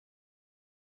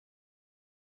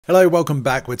Hello, welcome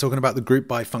back. We're talking about the group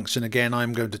by function again.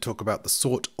 I'm going to talk about the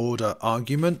sort order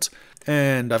argument.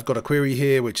 And I've got a query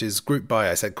here, which is group by.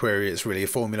 I said query, it's really a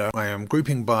formula. I am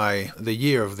grouping by the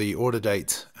year of the order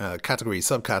date, category,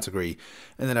 subcategory,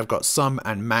 and then I've got sum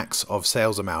and max of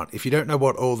sales amount. If you don't know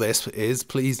what all this is,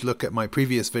 please look at my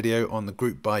previous video on the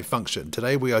group by function.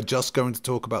 Today we are just going to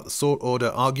talk about the sort order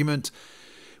argument,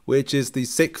 which is the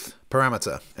sixth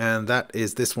parameter, and that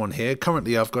is this one here.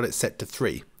 Currently I've got it set to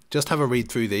 3. Just have a read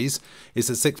through these. It's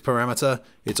a sixth parameter.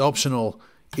 It's optional.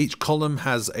 Each column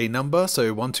has a number.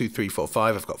 So 1, 2, 3, 4,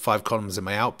 5. I've got 5 columns in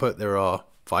my output. There are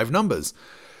 5 numbers.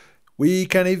 We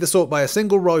can either sort by a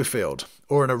single row field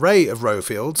or an array of row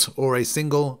fields or a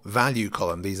single value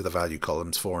column. These are the value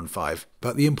columns 4 and 5.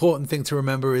 But the important thing to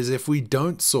remember is if we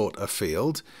don't sort a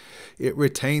field, it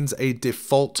retains a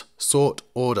default sort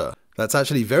order. That's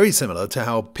actually very similar to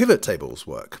how pivot tables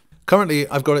work. Currently,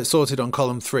 I've got it sorted on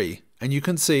column 3. And you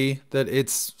can see that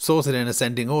it's sorted in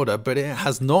ascending order, but it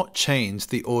has not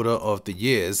changed the order of the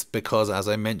years because, as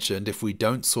I mentioned, if we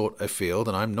don't sort a field,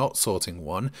 and I'm not sorting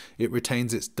one, it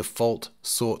retains its default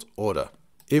sort order.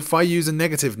 If I use a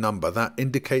negative number, that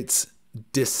indicates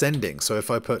descending. So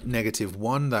if I put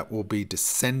 -1, that will be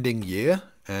descending year,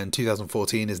 and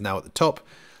 2014 is now at the top.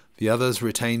 The others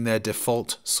retain their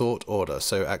default sort order.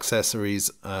 So accessories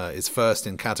is first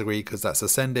in category because that's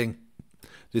ascending.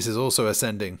 This is also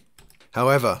ascending.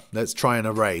 However, let's try an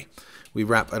array. We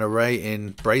wrap an array in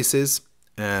braces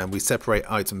and we separate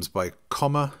items by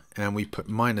comma and we put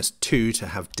 -2 to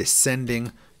have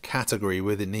descending category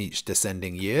within each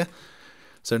descending year.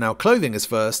 So now clothing is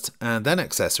first and then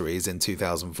accessories in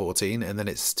 2014 and then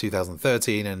it's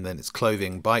 2013 and then it's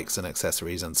clothing, bikes and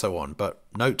accessories and so on. But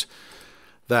note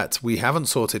that we haven't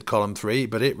sorted column 3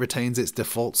 but it retains its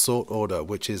default sort order,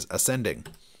 which is ascending.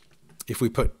 If we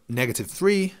put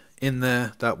 -3 in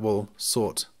there, that will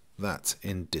sort that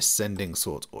in descending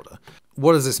sort order.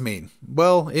 What does this mean?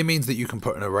 Well, it means that you can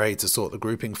put an array to sort the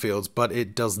grouping fields, but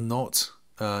it does not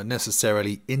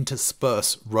necessarily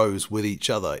intersperse rows with each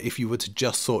other. If you were to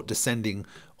just sort descending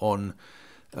on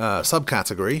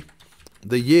subcategory,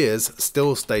 the years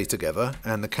still stay together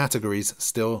and the categories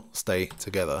still stay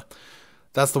together.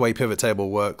 That's the way pivot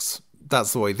table works.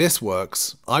 That's the way this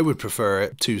works. I would prefer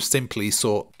it to simply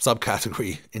sort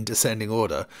subcategory in descending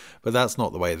order, but that's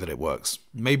not the way that it works.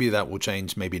 Maybe that will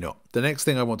change, maybe not. The next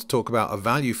thing I want to talk about are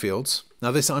value fields. Now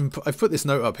I've put this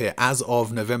note up here as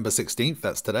of November 16th,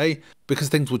 that's today, because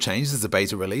things will change. There's a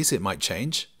beta release, it might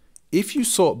change. If you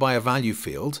sort by a value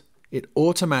field, it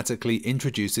automatically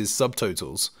introduces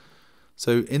subtotals.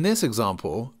 So in this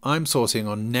example, I'm sorting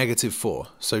on -4,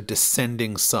 so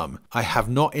descending sum. I have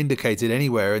not indicated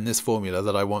anywhere in this formula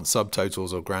that I want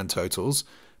subtotals or grand totals,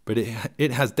 but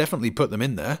it has definitely put them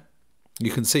in there. You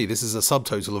can see this is a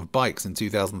subtotal of bikes in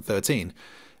 2013,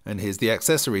 and here's the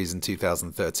accessories in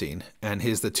 2013, and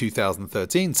here's the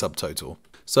 2013 subtotal.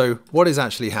 So what is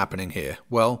actually happening here?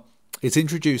 Well, it's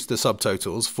introduced the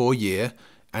subtotals for year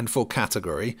and for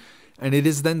category, and it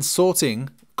is then sorting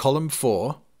column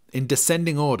 4 in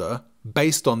descending order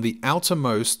based on the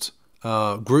outermost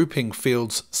grouping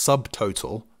field's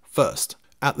subtotal first.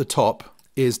 At the top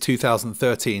is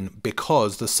 2013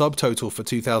 because the subtotal for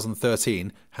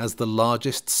 2013 has the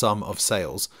largest sum of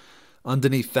sales.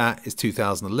 Underneath that is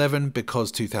 2011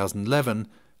 because 2011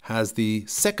 has the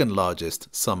second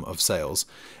largest sum of sales.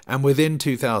 And within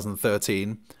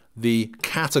 2013, the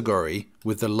category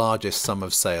with the largest sum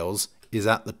of sales is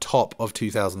at the top of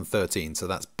 2013. So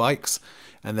that's bikes,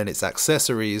 and then its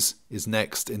accessories is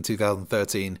next in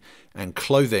 2013, and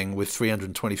clothing with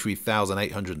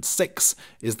 323,806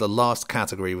 is the last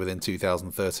category within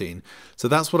 2013. So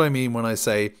that's what I mean when I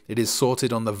say it is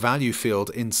sorted on the value field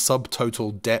in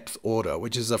subtotal depth order,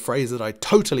 which is a phrase that I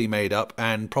totally made up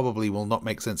and probably will not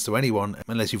make sense to anyone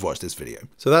unless you've watched this video.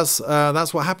 So that's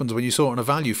what happens when you sort on a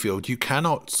value field. You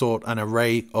cannot sort an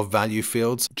array of value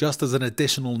fields. Just as an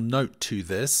additional note to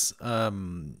this,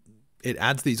 it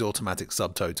adds these automatic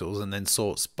subtotals and then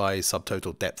sorts by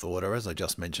subtotal depth order, as I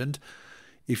just mentioned.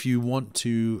 If you want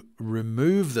to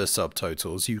remove the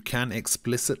subtotals, you can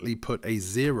explicitly put a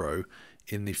 0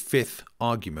 in the 5th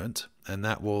argument, and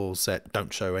that will set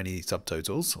don't show any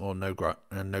subtotals or no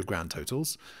grand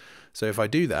totals. So if I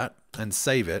do that and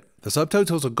save it, the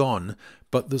subtotals are gone,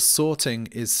 but the sorting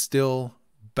is still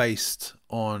based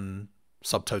on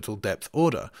subtotal depth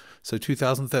order. So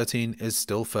 2013 is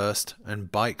still first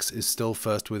and bikes is still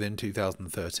first within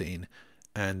 2013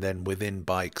 and then within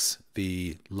bikes,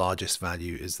 the largest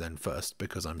value is then first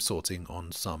because I'm sorting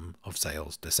on sum of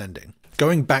sales descending.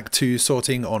 Going back to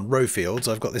sorting on row fields,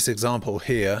 I've got this example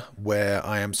here where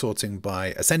I am sorting by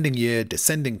ascending year,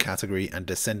 descending category, and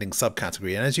descending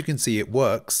subcategory. And as you can see, it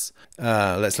works.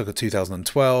 Let's look at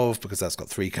 2012 because that's got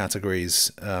 3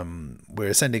 categories. We're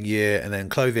ascending year and then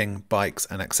clothing, bikes,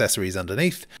 and accessories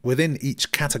underneath. Within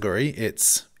each category,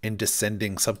 it's in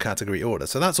descending subcategory order.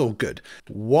 So that's all good.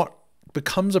 What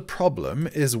becomes a problem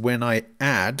is when I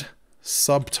add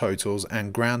subtotals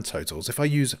and grand totals. If I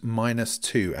use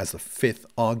 -2 as the 5th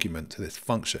argument to this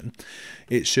function,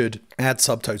 it should add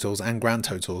subtotals and grand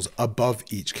totals above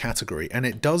each category. And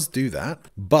it does do that,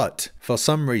 but for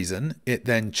some reason, it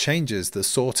then changes the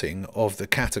sorting of the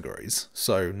categories.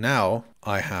 So now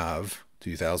I have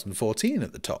 2014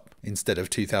 at the top instead of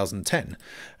 2010.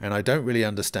 And I don't really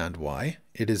understand why.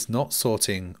 It is not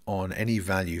sorting on any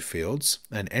value fields.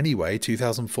 And anyway,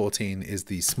 2014 is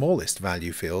the smallest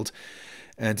value field.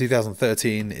 And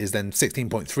 2013 is then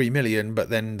 16.3 million,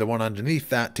 but then the one underneath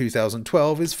that,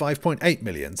 2012, is 5.8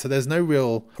 million. So there's no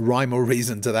real rhyme or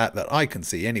reason to that I can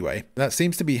see anyway. That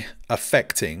seems to be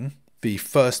affecting the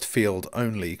first field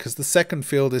only, because the second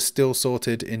field is still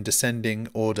sorted in descending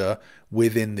order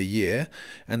within the year,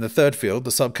 and the third field, the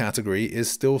subcategory, is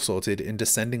still sorted in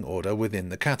descending order within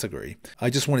the category. I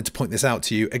just wanted to point this out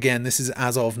to you. Again, this is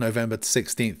as of November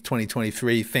 16th,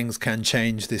 2023. Things can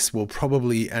change. This will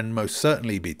probably and most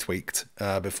certainly be tweaked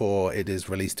before it is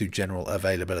released to general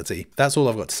availability. That's all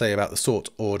I've got to say about the sort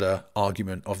order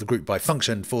argument of the group by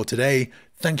function for today.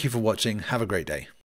 Thank you for watching. Have a great day.